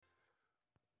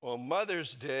Well,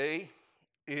 Mother's Day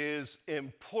is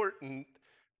important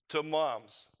to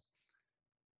moms.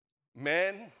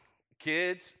 Men,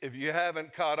 kids, if you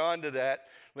haven't caught on to that,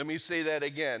 let me say that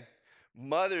again.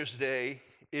 Mother's Day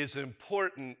is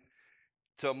important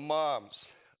to moms.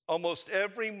 Almost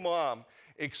every mom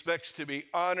expects to be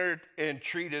honored and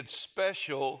treated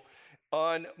special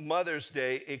on Mother's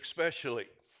Day, especially.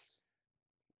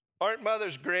 Aren't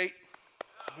mothers great?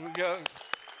 Here we go.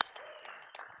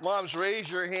 Moms, raise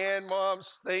your hand.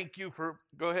 Moms, thank you for,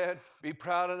 go ahead, be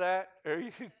proud of that. There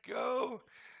you go.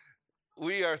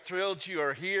 We are thrilled you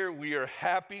are here. We are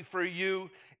happy for you,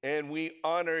 and we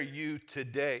honor you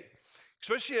today.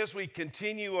 Especially as we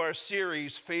continue our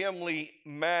series, Family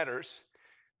Matters.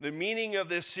 The meaning of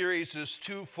this series is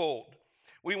twofold.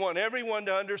 We want everyone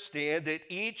to understand that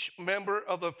each member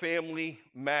of the family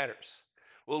matters.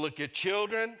 We'll look at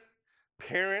children,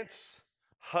 parents,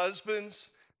 husbands,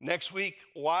 next week,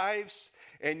 wives,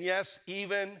 and yes,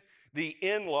 even the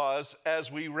in-laws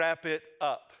as we wrap it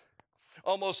up.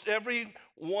 Almost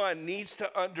everyone needs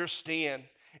to understand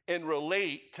and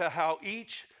relate to how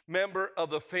each member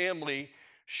of the family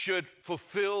should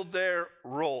fulfill their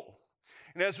role.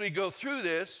 And as we go through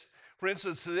this, for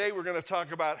instance, today we're going to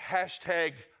talk about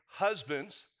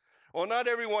 #husbands. Well, not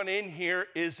everyone in here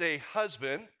is a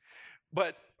husband,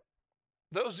 but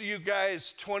those of you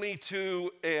guys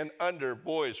 22 and under,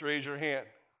 boys, raise your hand.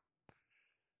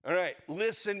 All right,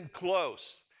 listen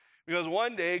close. Because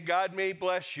one day God may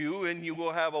bless you and you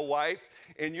will have a wife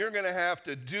and you're going to have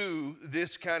to do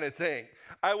this kind of thing.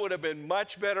 I would have been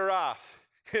much better off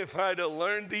if I'd have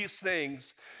learned these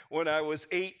things when I was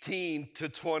 18 to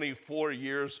 24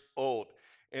 years old.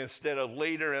 Instead of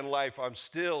later in life, I'm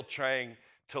still trying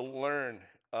to learn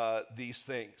these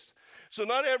things. So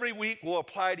not every week will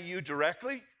apply to you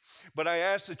directly, but I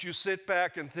ask that you sit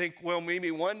back and think, well,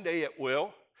 maybe one day it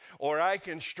will, or I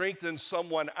can strengthen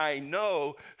someone I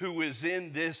know who is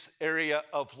in this area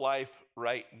of life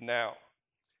right now.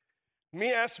 Let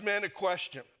me ask men a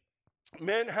question.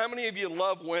 Men, how many of you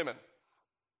love women?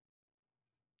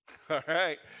 All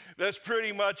right, that's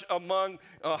pretty much among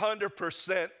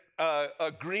 100%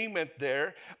 agreement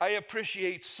there. I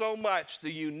appreciate so much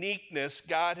the uniqueness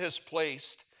God has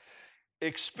placed,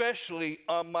 especially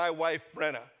on my wife,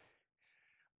 Brenna.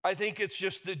 I think it's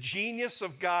just the genius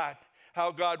of God,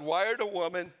 how God wired a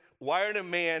woman, wired a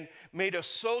man, made us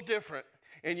so different,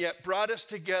 and yet brought us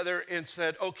together and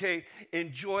said, okay,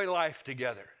 enjoy life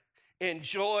together.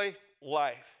 Enjoy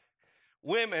life.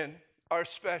 Women are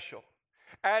special.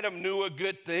 Adam knew a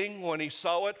good thing when he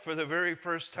saw it for the very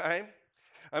first time.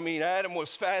 I mean, Adam was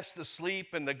fast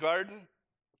asleep in the garden,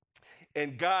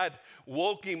 and God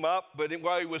woke him up, but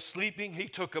while he was sleeping, he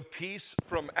took a piece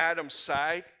from Adam's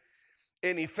side,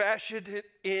 and he fashioned it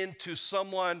into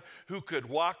someone who could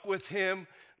walk with him,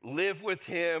 live with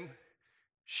him,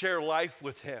 share life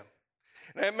with him.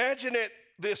 And I imagine it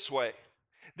this way,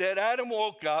 that Adam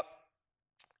woke up,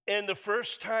 and the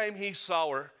first time he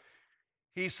saw her,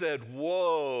 he said,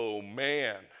 whoa,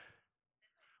 man.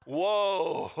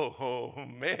 Whoa,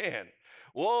 man.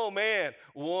 Whoa, man.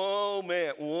 Whoa,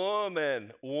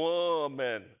 man.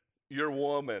 Woman. You're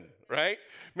woman, right?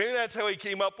 Maybe that's how he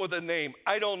came up with the name.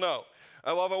 I don't know.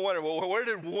 I've often wondered, well, where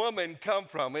did woman come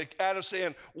from? Adam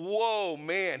saying, whoa,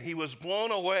 man. He was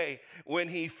blown away when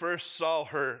he first saw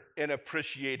her and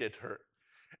appreciated her,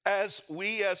 as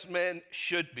we as men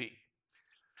should be.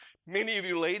 Many of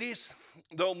you ladies,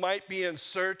 though, might be in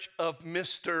search of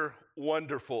Mr.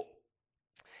 Wonderful.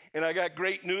 And I got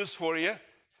great news for you.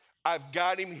 I've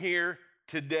got him here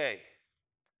today.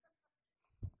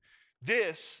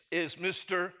 This is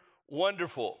Mr.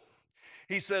 Wonderful.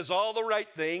 He says all the right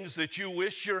things that you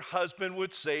wish your husband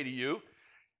would say to you.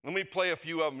 Let me play a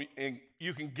few of them, and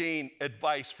you can gain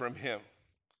advice from him.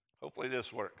 Hopefully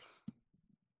this works.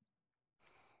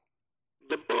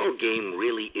 The ball game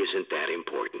really isn't that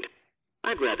important.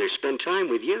 I'd rather spend time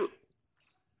with you.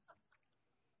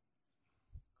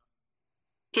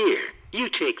 Here, you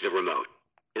take the remote.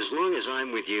 As long as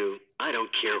I'm with you, I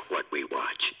don't care what we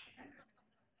watch.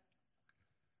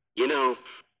 You know,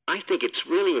 I think it's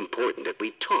really important that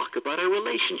we talk about our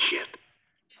relationship.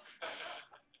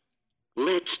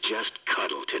 Let's just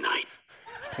cuddle tonight.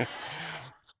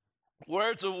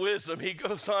 Words of wisdom. He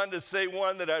goes on to say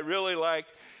one that I really like.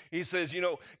 He says,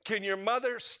 can your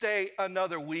mother stay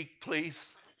another week, please?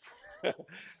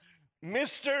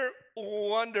 Mr.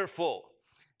 Wonderful.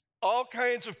 All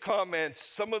kinds of comments,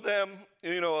 some of them, a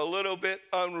little bit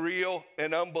unreal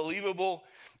and unbelievable.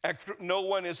 No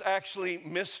one is actually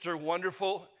Mr.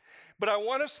 Wonderful. But I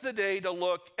want us today to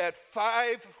look at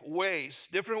 5 ways,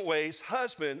 different ways,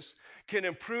 husbands can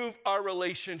improve our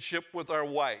relationship with our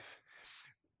wife.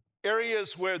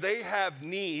 Areas where they have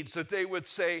needs that they would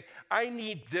say, I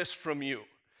need this from you,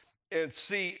 and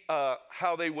see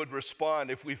how they would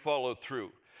respond if we followed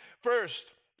through.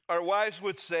 First, our wives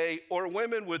would say, or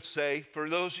women would say, for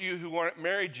those of you who aren't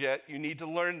married yet, you need to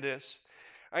learn this.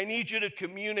 I need you to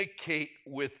communicate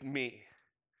with me.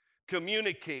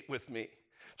 Communicate with me.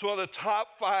 It's one of the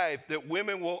top 5 that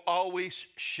women will always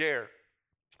share.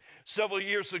 Several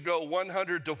years ago,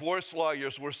 100 divorce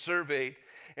lawyers were surveyed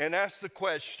and asked the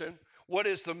question, what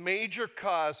is the major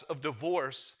cause of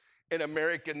divorce in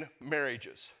American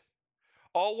marriages?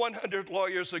 All 100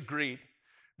 lawyers agreed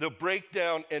the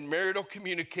breakdown in marital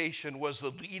communication was the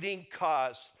leading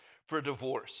cause for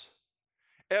divorce.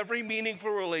 Every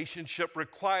meaningful relationship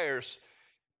requires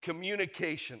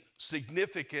communication,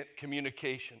 significant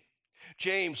communication.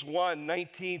 James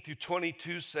 1:19 through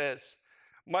 22 says,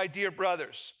 my dear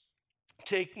brothers,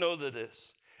 take note of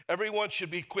this. Everyone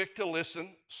should be quick to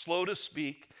listen, slow to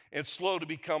speak, and slow to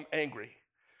become angry.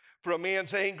 For a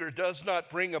man's anger does not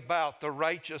bring about the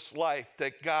righteous life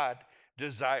that God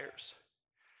desires.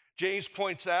 James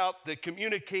points out that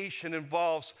communication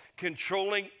involves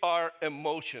controlling our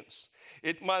emotions.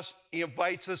 He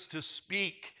invites us to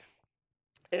speak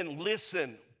and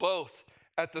listen both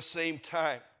at the same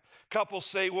time. Couples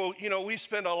say, well, we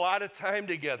spend a lot of time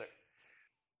together.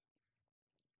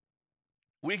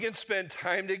 We can spend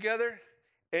time together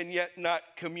and yet not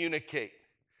communicate.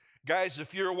 Guys,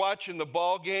 if you're watching the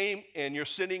ball game and you're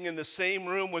sitting in the same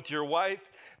room with your wife,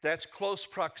 that's close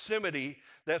proximity.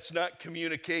 That's not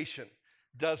communication.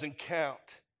 Doesn't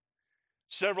count.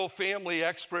 Several family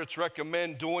experts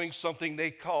recommend doing something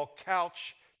they call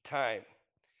couch time.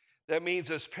 That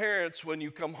means as parents, when you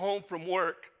come home from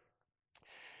work,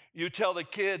 you tell the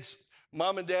kids,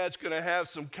 Mom and Dad's going to have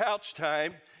some couch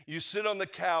time. You sit on the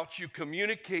couch, you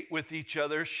communicate with each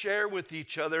other, share with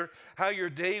each other how your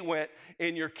day went,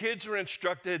 and your kids are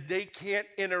instructed they can't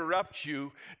interrupt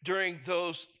you during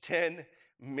those 10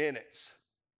 minutes.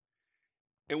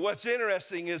 And what's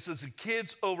interesting is as the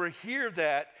kids overhear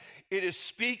that, it is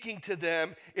speaking to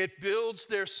them, it builds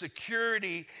their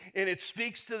security, and it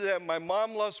speaks to them, my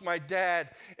mom loves my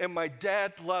dad, and my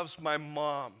dad loves my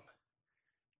mom.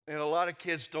 And a lot of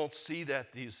kids don't see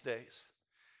that these days.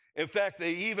 In fact, they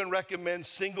even recommend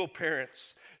single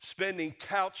parents spending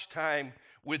couch time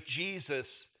with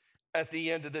Jesus at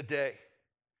the end of the day,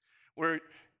 where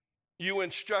you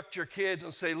instruct your kids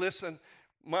and say, listen,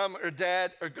 Mom or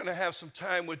Dad are going to have some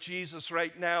time with Jesus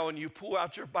right now, and you pull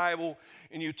out your Bible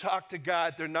and you talk to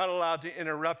God. They're not allowed to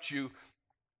interrupt you.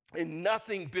 And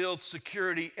nothing builds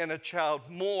security in a child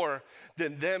more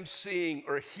than them seeing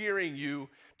or hearing you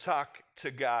talk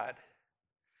to God.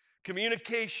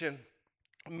 Communication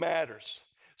matters.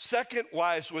 Second,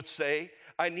 wives would say,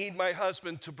 I need my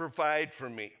husband to provide for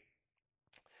me.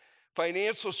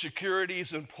 Financial security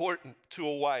is important to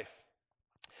a wife.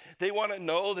 They want to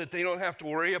know that they don't have to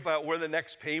worry about where the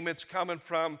next payment's coming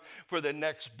from for the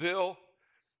next bill.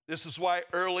 This is why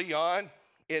early on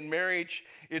in marriage,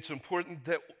 it's important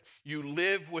that you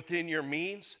live within your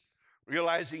means,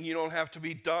 realizing you don't have to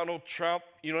be Donald Trump,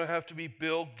 you don't have to be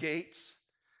Bill Gates.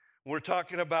 We're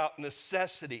talking about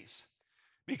necessities,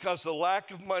 because the lack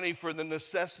of money for the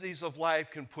necessities of life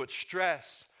can put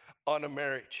stress on a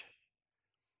marriage.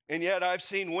 And yet I've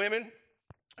seen women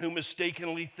who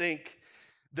mistakenly think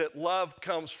that love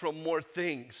comes from more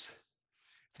things.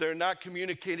 If they're not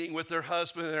communicating with their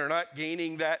husband, they're not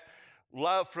gaining that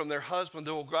love from their husband,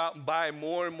 they will go out and buy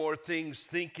more and more things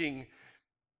thinking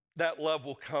that love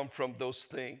will come from those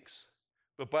things.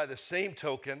 But by the same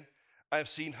token, I've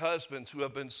seen husbands who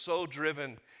have been so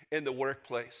driven in the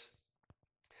workplace.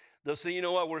 They'll say, you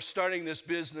know what, we're starting this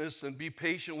business and be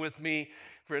patient with me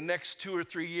for the next 2 or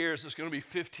 3 years. It's going to be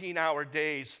 15-hour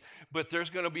days, but there's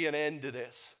going to be an end to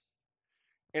this.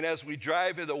 And as we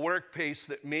drive at the work pace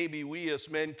that maybe we as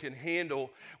men can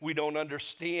handle, we don't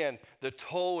understand the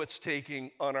toll it's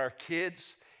taking on our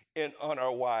kids and on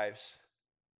our wives.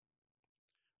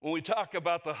 When we talk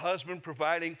about the husband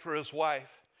providing for his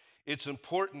wife, it's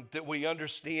important that we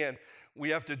understand we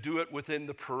have to do it within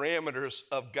the parameters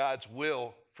of God's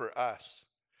will for us.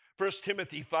 1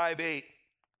 Timothy 5:8,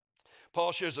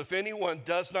 Paul shares, if anyone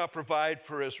does not provide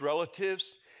for his relatives,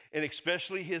 and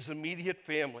especially his immediate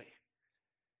family,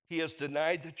 he has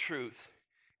denied the truth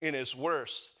and is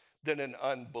worse than an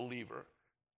unbeliever.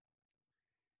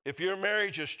 If your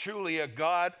marriage is truly a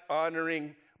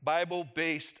God-honoring,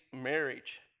 Bible-based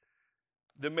marriage,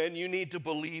 the men, you need to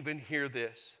believe and hear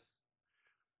this.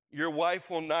 Your wife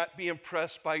will not be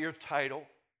impressed by your title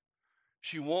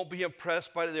She won't be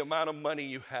impressed by the amount of money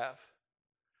you have.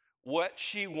 What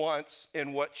she wants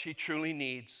and what she truly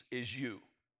needs is you.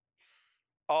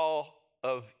 All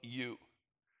of you.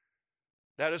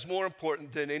 That is more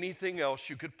important than anything else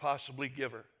you could possibly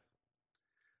give her.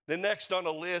 The next on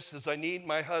the list is I need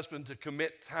my husband to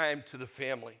commit time to the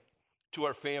family, to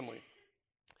our family.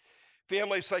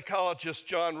 Family psychologist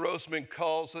John Roseman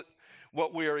calls it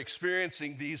what we are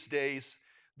experiencing these days,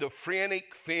 the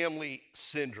frantic family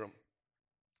syndrome.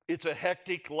 It's a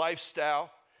hectic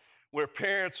lifestyle where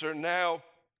parents are now,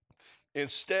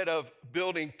 instead of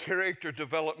building character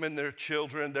development in their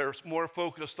children, they're more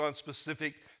focused on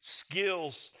specific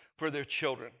skills for their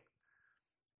children.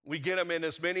 We get them in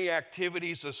as many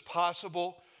activities as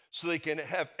possible so they can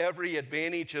have every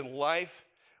advantage in life,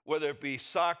 whether it be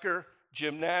soccer,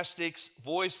 gymnastics,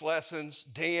 voice lessons,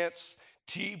 dance,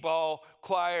 t-ball,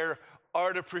 choir,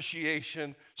 art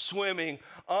appreciation, swimming,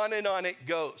 on and on it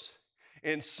goes.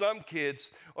 And some kids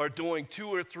are doing 2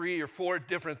 or 3 or 4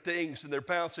 different things, and they're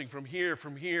bouncing from here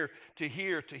to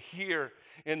here to here.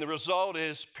 And the result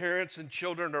is parents and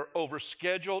children are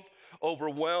overscheduled,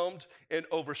 overwhelmed, and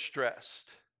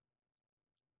overstressed.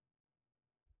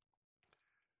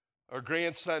 Our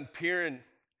grandson, Piran,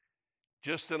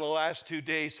 just in the last 2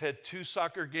 days, had 2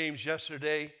 soccer games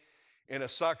yesterday and a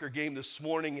soccer game this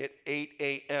morning at 8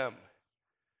 a.m.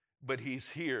 But he's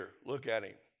here. Look at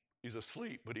him. He's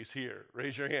asleep, but he's here.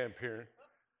 Raise your hand, Piran.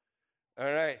 All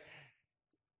right.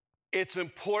 It's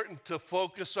important to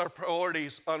focus our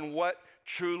priorities on what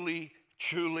truly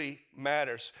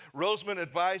matters. Roseman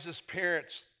advises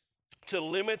parents to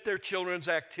limit their children's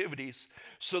activities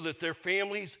so that their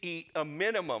families eat a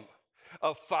minimum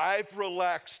of 5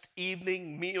 relaxed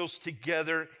evening meals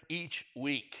together each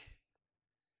week.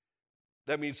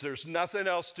 That means there's nothing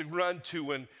else to run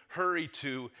to and hurry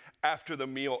to after the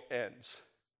meal ends.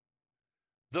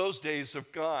 Those days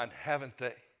have gone, haven't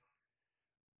they?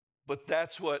 But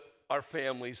that's what our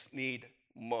families need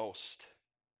most.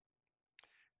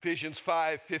 Ephesians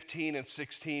 5:15 and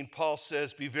 16, Paul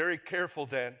says, "Be very careful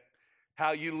then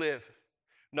how you live,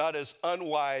 not as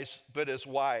unwise, but as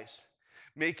wise,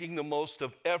 making the most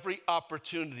of every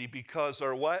opportunity because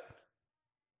our what?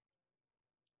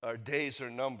 Our days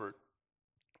are numbered."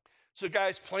 So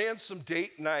guys, plan some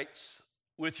date nights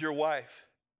with your wife.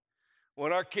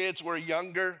 When our kids were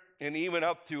younger and even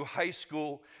up through high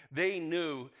school, they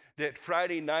knew that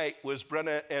Friday night was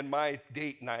Brenna and my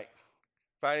date night.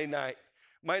 Friday night.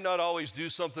 Might not always do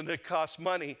something that cost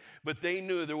money, but they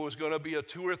knew there was going to be a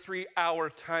 2 or 3 hour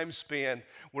time span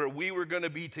where we were going to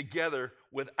be together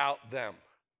without them.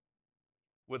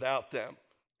 Without them.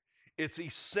 It's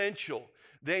essential.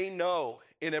 They know,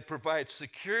 and it provides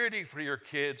security for your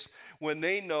kids when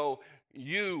they know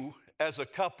you as a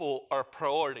couple are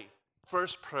priority,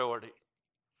 first priority.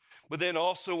 But then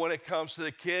also when it comes to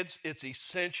the kids, it's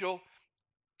essential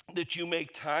that you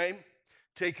make time.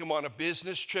 Take them on a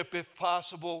business trip if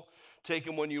possible. Take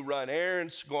them when you run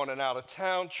errands, go on an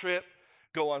out-of-town trip,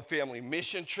 go on family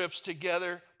mission trips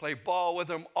together, play ball with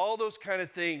them, all those kind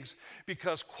of things,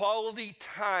 because quality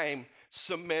time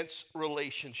cements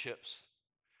relationships.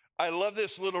 I love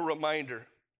this little reminder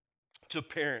to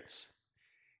parents.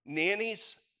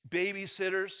 Nannies,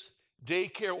 babysitters,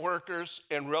 daycare workers,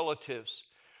 and relatives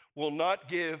will not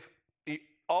give the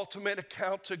ultimate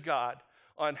account to God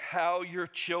on how your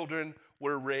children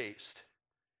were raised.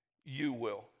 You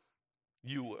will.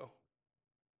 You will.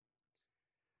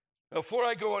 Now, before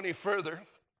I go any further,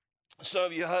 some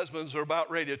of you husbands are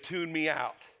about ready to tune me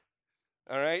out.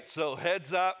 All right, so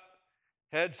heads up.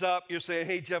 You're saying,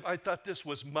 "Hey, Jeff, I thought this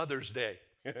was Mother's Day."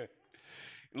 A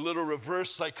little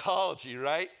reverse psychology,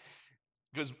 right?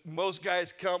 Because most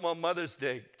guys come on Mother's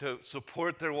Day to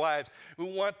support their wives. We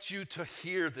want you to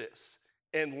hear this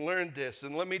and learn this.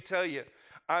 And let me tell you,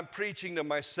 I'm preaching to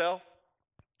myself.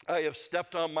 I have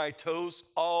stepped on my toes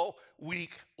all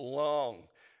week long,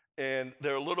 and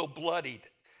they're a little bloodied.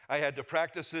 I had to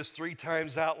practice this 3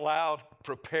 times out loud,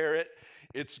 prepare it.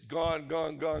 It's gone.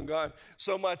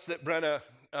 So much that Brenna,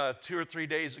 2 or 3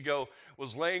 days ago,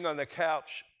 was laying on the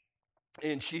couch,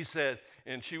 and she said,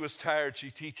 and she was tired.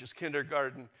 She teaches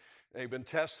kindergarten. They've been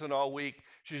testing all week.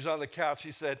 She's on the couch.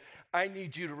 She said, "I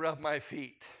need you to rub my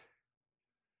feet."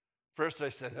 First I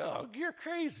said, "Oh, you're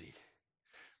crazy."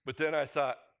 But then I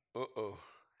thought, uh-oh,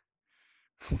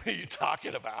 what are you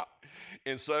talking about?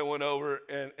 And so I went over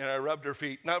and I rubbed her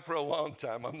feet, not for a long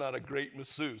time. I'm not a great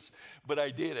masseuse, but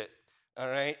I did it, all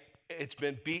right? It's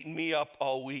been beating me up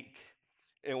all week.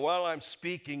 And while I'm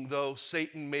speaking, though,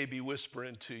 Satan may be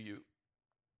whispering to you,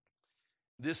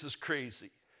 "This is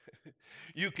crazy.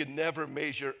 You can never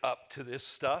measure up to this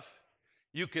stuff.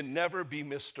 You can never be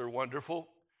Mr. Wonderful.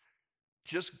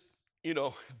 Just,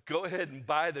 go ahead and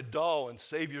buy the doll and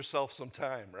save yourself some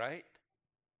time, right?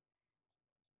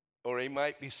 Or he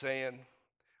might be saying,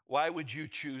 why would you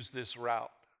choose this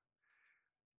route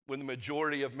when the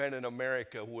majority of men in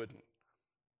America wouldn't?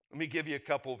 Let me give you a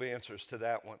couple of answers to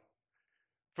that one.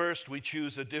 First, we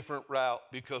choose a different route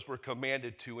because we're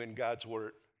commanded to in God's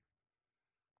word.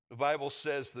 The Bible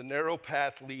says the narrow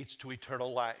path leads to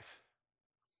eternal life.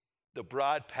 The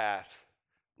broad path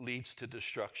leads to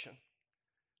destruction.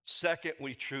 Second,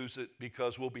 we choose it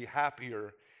because we'll be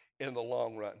happier in the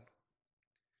long run.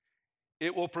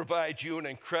 It will provide you an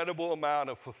incredible amount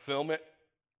of fulfillment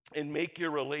and make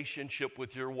your relationship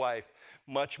with your wife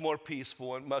much more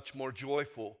peaceful and much more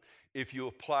joyful if you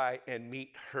apply and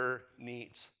meet her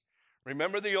needs.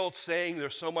 Remember the old saying,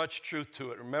 there's so much truth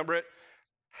to it. Remember it?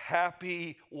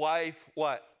 Happy wife,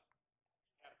 what?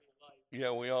 Happy life.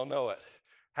 Yeah, we all know it.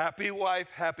 Happy wife,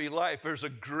 happy life. There's a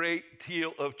great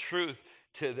deal of truth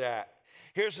to that.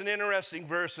 Here's an interesting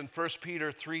verse in 1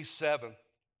 Peter 3:7.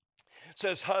 It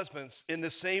says, husbands, in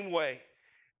the same way,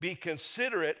 be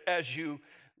considerate as you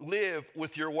live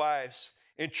with your wives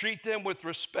and treat them with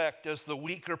respect as the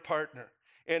weaker partner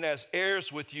and as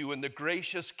heirs with you in the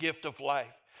gracious gift of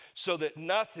life, so that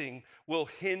nothing will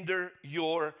hinder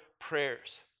your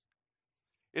prayers.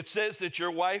 It says that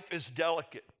your wife is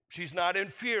delicate. She's not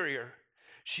inferior.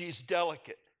 She's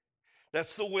delicate.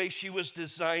 That's the way she was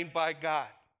designed by God.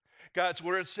 God's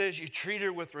word says you treat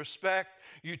her with respect,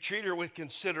 you treat her with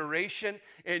consideration,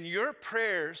 and your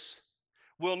prayers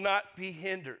will not be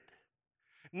hindered.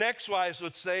 Next wives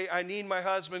would say, I need my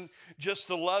husband just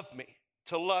to love me,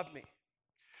 to love me.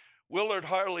 Willard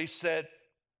Harley said,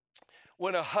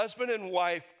 when a husband and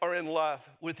wife are in love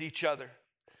with each other,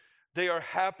 they are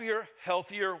happier,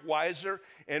 healthier, wiser,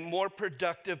 and more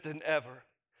productive than ever.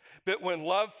 But when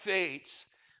love fades,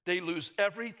 they lose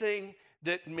everything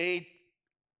that made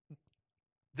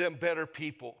them better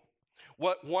people.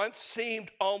 What once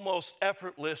seemed almost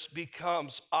effortless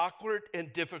becomes awkward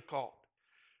and difficult.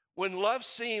 When love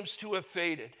seems to have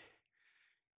faded,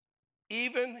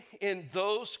 even in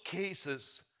those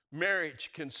cases,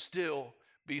 marriage can still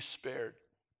be spared.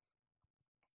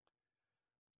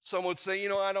 Some would say,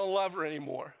 I don't love her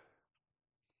anymore.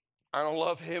 I don't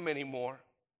love him anymore.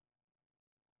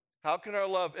 How can our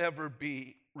love ever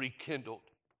be rekindled?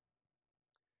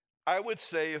 I would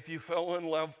say if you fell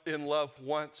in love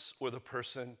once with a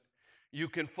person, you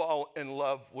can fall in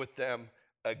love with them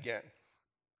again.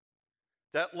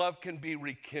 That love can be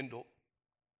rekindled.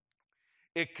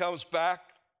 It comes back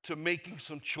to making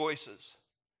some choices.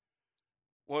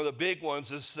 One of the big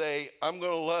ones is say, I'm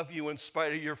going to love you in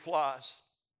spite of your flaws.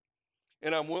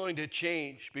 And I'm willing to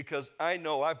change because I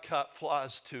know I've got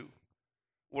flaws too.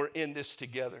 We're in this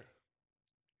together.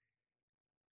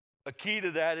 A key to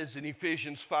that is in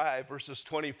Ephesians 5, verses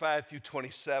 25 through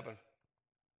 27.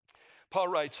 Paul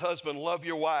writes, husband, love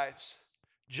your wives,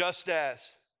 just as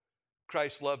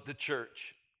Christ loved the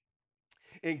church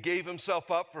and gave himself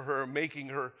up for her, making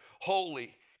her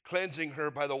holy, cleansing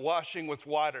her by the washing with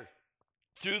water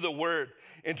through the word,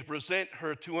 and to present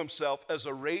her to himself as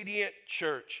a radiant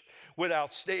church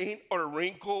without stain or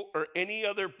wrinkle or any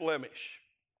other blemish,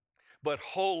 but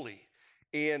holy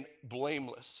and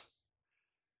blameless.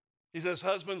 He says,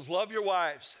 husbands, love your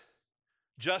wives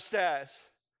just as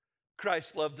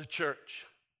Christ loved the church.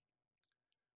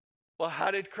 Well,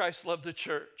 how did Christ love the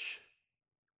church?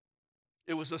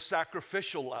 It was a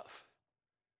sacrificial love,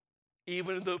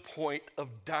 even to the point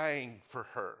of dying for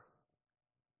her.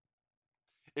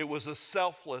 It was a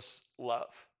selfless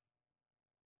love.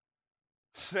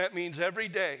 So that means every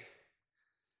day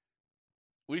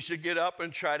we should get up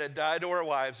and try to die to our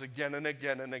wives again and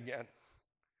again and again,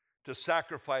 to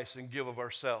sacrifice and give of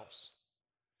ourselves.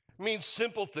 It means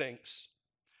simple things,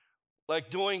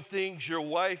 like doing things your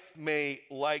wife may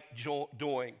like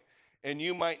doing and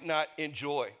you might not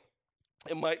enjoy.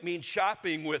 It might mean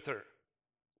shopping with her.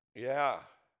 Yeah.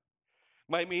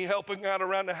 Might mean helping out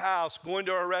around the house, going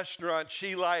to a restaurant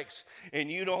she likes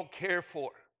and you don't care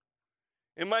for.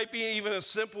 It might be even as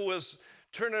simple as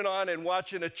turning on and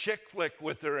watching a chick flick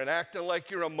with her and acting like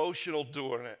you're emotional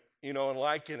doing it, and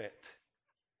liking it.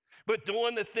 But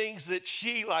doing the things that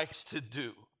she likes to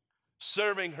do,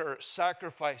 serving her,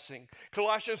 sacrificing.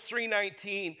 Colossians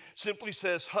 3:19 simply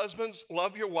says, husbands,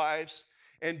 love your wives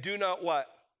and do not what?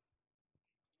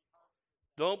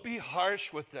 Don't be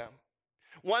harsh with them.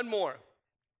 One more.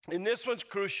 And this one's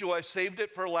crucial. I saved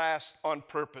it for last on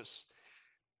purpose.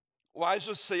 Wives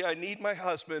will say, I need my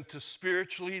husband to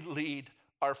spiritually lead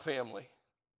our family.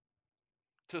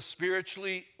 To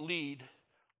spiritually lead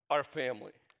our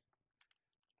family.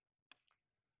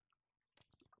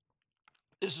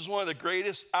 This is one of the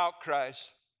greatest outcries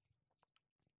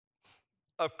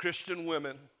of Christian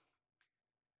women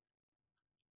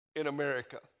in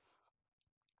America.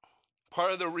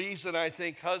 Part of the reason I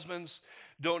think husbands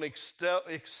don't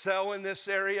excel in this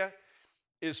area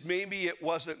is maybe it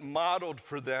wasn't modeled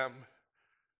for them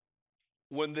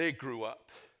when they grew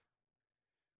up.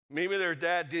 Maybe their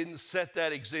dad didn't set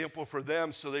that example for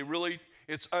them, so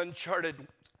it's uncharted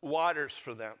waters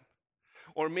for them.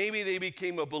 Or maybe they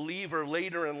became a believer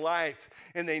later in life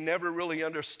and they never really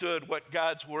understood what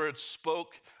God's word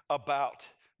spoke about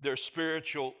their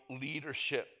spiritual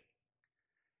leadership.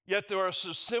 Yet there are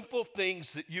some simple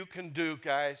things that you can do,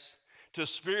 guys, to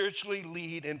spiritually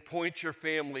lead and point your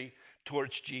family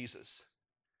towards Jesus.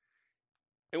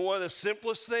 And one of the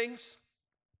simplest things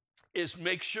is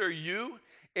make sure you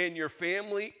and your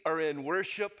family are in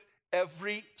worship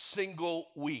every single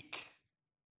week.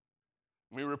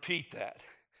 Let me repeat that.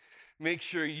 Make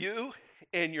sure you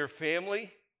and your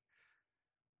family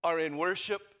are in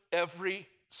worship every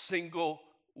single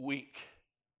week.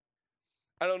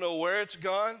 I don't know where it's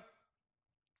gone,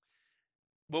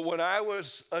 but when I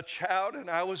was a child and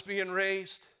I was being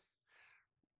raised,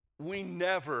 we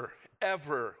never,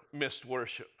 ever missed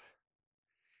worship.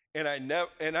 And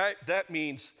that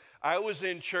means I was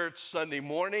in church Sunday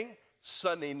morning,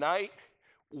 Sunday night,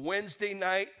 Wednesday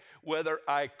night, whether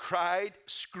I cried,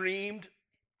 screamed,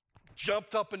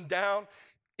 jumped up and down,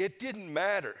 it didn't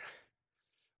matter.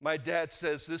 My dad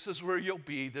says, this is where you'll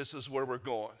be, this is where we're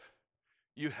going.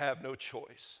 You have no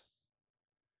choice.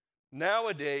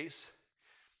 Nowadays,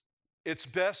 it's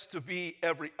best to be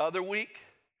every other week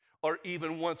or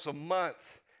even once a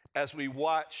month as we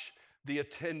watch the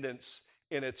attendance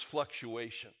in its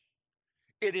fluctuation.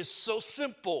 It is so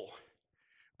simple,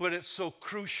 but it's so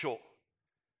crucial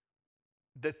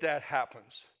that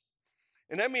happens.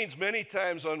 And that means many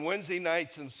times on Wednesday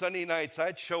nights and Sunday nights,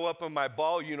 I'd show up in my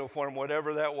ball uniform,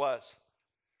 whatever that was,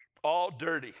 all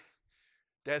dirty.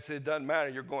 Dad said, it doesn't matter,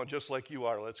 you're going just like you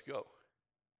are, let's go.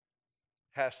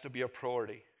 Has to be a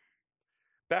priority.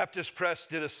 Baptist Press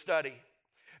did a study.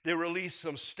 They released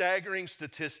some staggering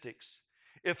statistics.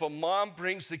 If a mom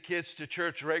brings the kids to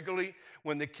church regularly,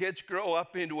 when the kids grow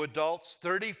up into adults,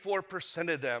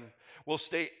 34% of them will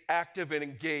stay active and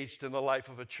engaged in the life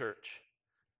of a church.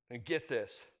 And get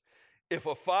this, if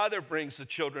a father brings the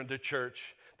children to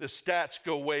church, the stats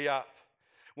go way up.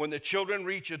 When the children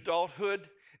reach adulthood,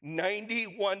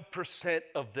 91%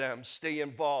 of them stay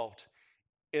involved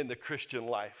in the Christian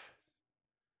life.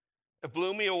 It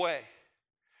blew me away.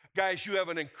 Guys, you have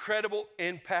an incredible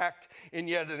impact and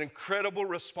yet an incredible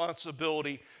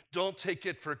responsibility. Don't take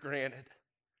it for granted.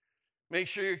 Make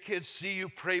sure your kids see you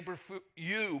pray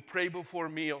before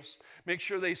meals. Make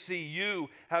sure they see you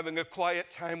having a quiet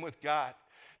time with God.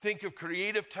 Think of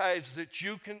creative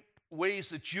ways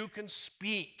that you can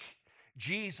speak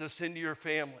Jesus into your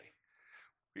family.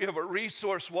 We have a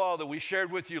resource wall that we shared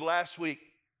with you last week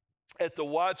at the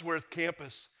Wadsworth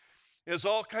campus. There's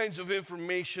all kinds of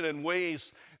information and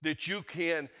ways that you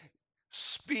can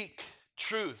speak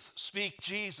truth, speak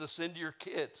Jesus into your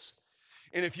kids.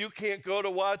 And if you can't go to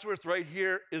Wadsworth, right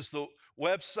here is the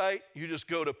website. You just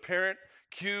go to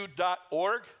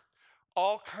parentq.org.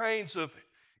 All kinds of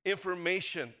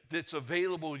information that's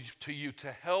available to you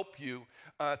to help you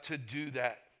to do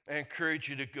that. I encourage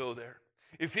you to go there.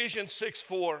 Ephesians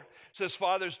 6:4 says,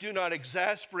 fathers, do not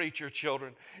exasperate your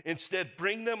children. Instead,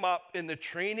 bring them up in the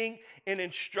training and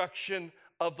instruction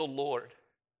of the Lord.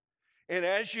 And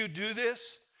as you do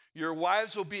this, your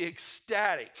wives will be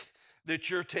ecstatic that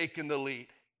you're taking the lead.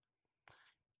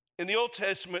 In the Old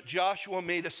Testament, Joshua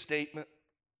made a statement.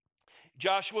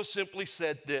 Joshua simply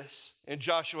said this in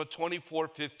Joshua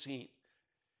 24:15.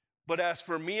 But as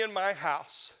for me and my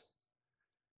house,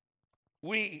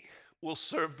 we will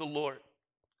serve the Lord.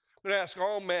 I'm going to ask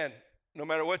all men, no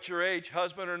matter what your age,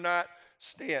 husband or not,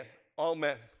 stand. All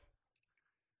men.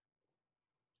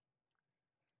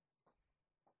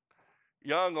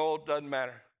 Young, old, doesn't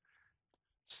matter.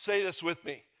 Say this with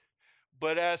me.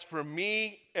 But as for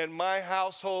me and my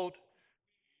household,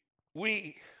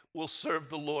 we will serve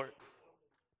the Lord.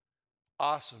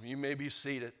 Awesome. You may be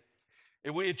seated.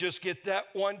 If we just get that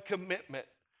one commitment,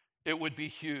 it would be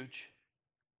huge.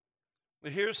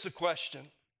 But here's the question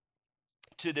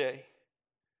today.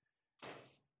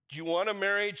 Do you want a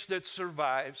marriage that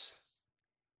survives,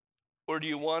 or do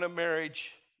you want a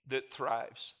marriage that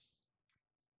thrives?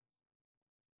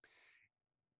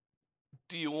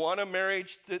 Do you want a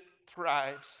marriage that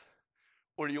thrives,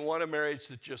 or do you want a marriage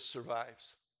that just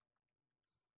survives?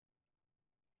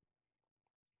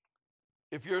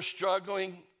 If you're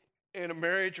struggling in a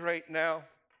marriage right now,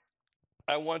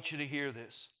 I want you to hear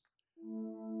this.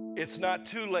 It's not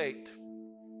too late.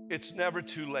 It's never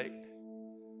too late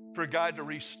for God to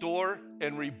restore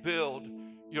and rebuild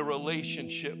your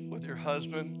relationship with your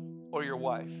husband or your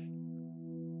wife.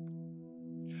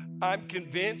 I'm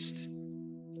convinced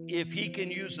if he can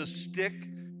use a stick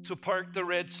to part the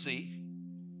Red Sea,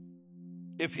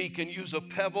 if he can use a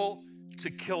pebble to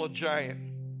kill a giant,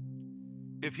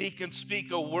 if he can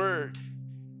speak a word,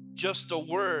 just a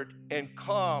word, and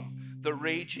calm the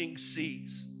raging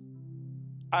seas,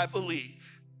 I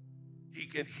believe he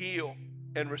can heal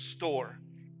and restore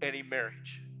any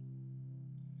marriage.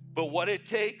 But what it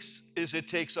takes is it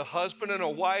takes a husband and a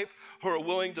wife who are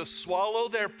willing to swallow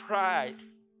their pride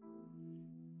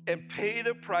and pay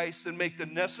the price and make the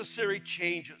necessary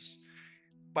changes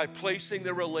by placing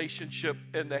the relationship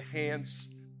in the hands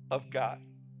of God.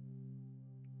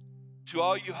 To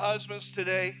all you husbands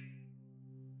today,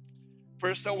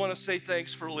 first I want to say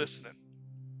thanks for listening.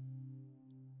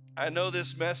 I know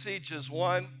this message is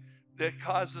one that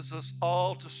causes us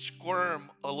all to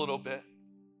squirm a little bit.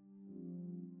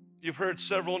 You've heard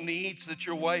several needs that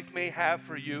your wife may have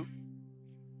for you.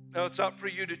 Now it's up for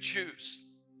you to choose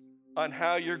on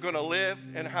how you're going to live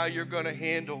and how you're going to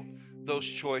handle those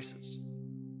choices.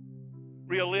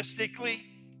 Realistically,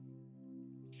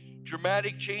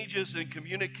 dramatic changes in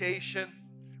communication,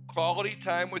 quality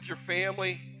time with your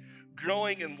family,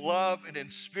 growing in love and in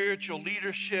spiritual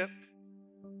leadership,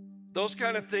 those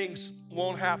kind of things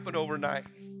won't happen overnight.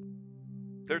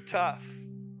 They're tough.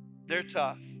 They're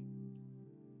tough.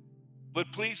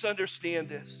 But please understand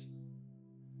this.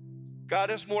 God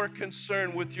is more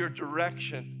concerned with your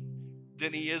direction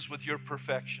than he is with your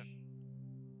perfection.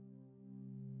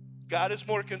 God is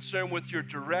more concerned with your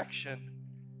direction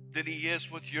than he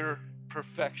is with your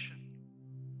perfection.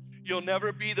 You'll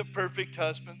never be the perfect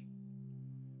husband,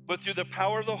 but through the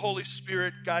power of the Holy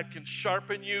Spirit, God can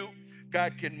sharpen you,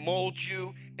 God can mold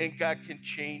you, and God can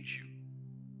change you.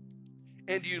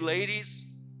 And you ladies,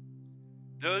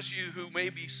 those of you who may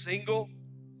be single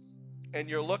and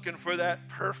you're looking for that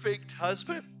perfect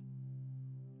husband,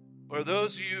 or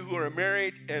those of you who are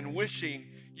married and wishing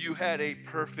you had a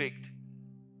perfect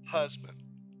husband,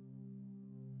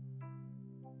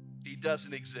 he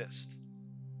doesn't exist.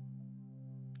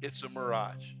 It's a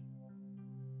mirage.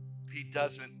 He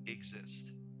doesn't exist.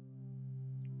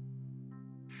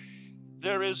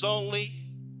 There is only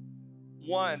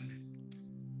one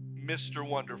Mr.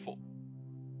 Wonderful,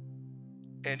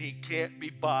 and he can't be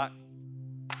bought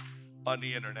on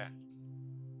the internet.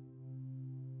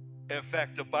 In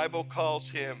fact, the Bible calls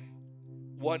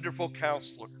him Wonderful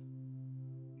Counselor,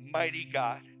 Mighty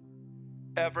God,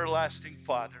 Everlasting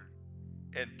Father,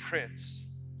 and Prince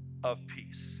of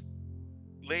Peace.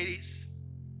 Ladies,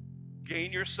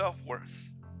 gain your self-worth,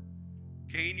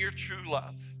 gain your true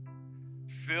love,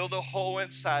 fill the hole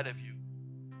inside of you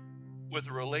with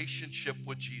a relationship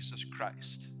with Jesus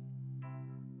Christ,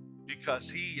 because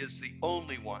he is the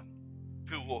only one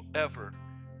who will ever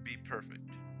be perfect.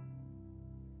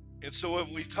 And so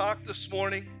when we talk this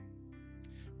morning,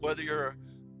 whether you're a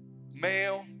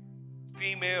male,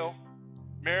 female,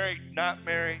 married, not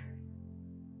married,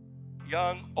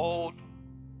 young, old,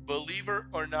 believer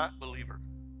or not believer,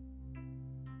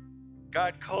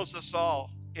 God calls us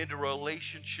all into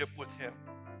relationship with him.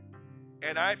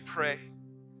 And I pray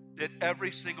that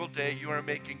every single day you are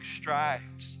making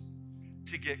strides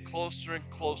to get closer and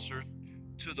closer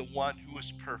to the one who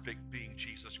is perfect, being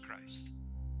Jesus Christ.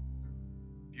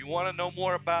 If you want to know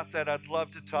more about that, I'd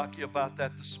love to talk to you about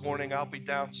that this morning. I'll be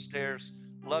downstairs.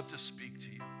 Love to speak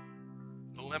to you.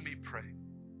 But let me pray.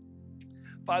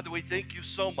 Father, we thank you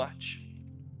so much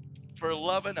for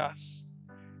loving us,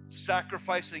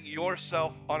 sacrificing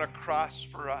yourself on a cross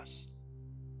for us.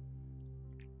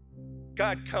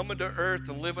 God, coming to earth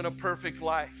and living a perfect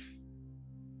life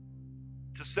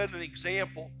to set an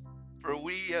example for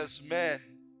we as men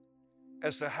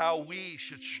as to how we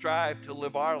should strive to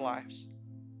live our lives.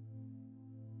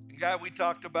 And God, we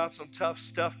talked about some tough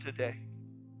stuff today.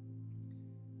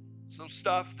 Some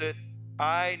stuff that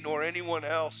I nor anyone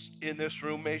else in this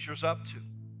room measures up to.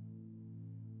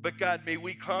 But God, may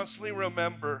we constantly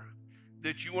remember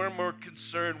that you are more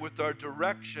concerned with our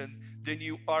direction than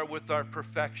you are with our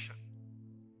perfection.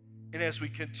 And as we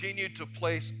continue to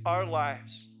place our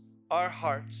lives, our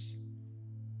hearts,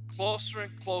 closer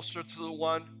and closer to the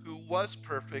one who was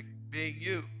perfect, being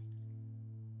you,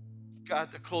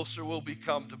 God, the closer we'll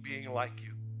become to being like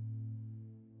you.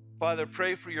 Father,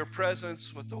 pray for your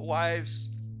presence with the wives,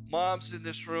 moms in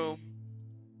this room.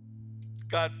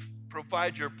 God,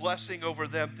 provide your blessing over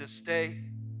them this day.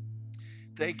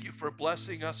 Thank you for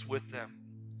blessing us with them.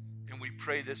 And we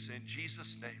pray this in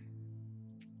Jesus' name.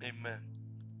 Amen.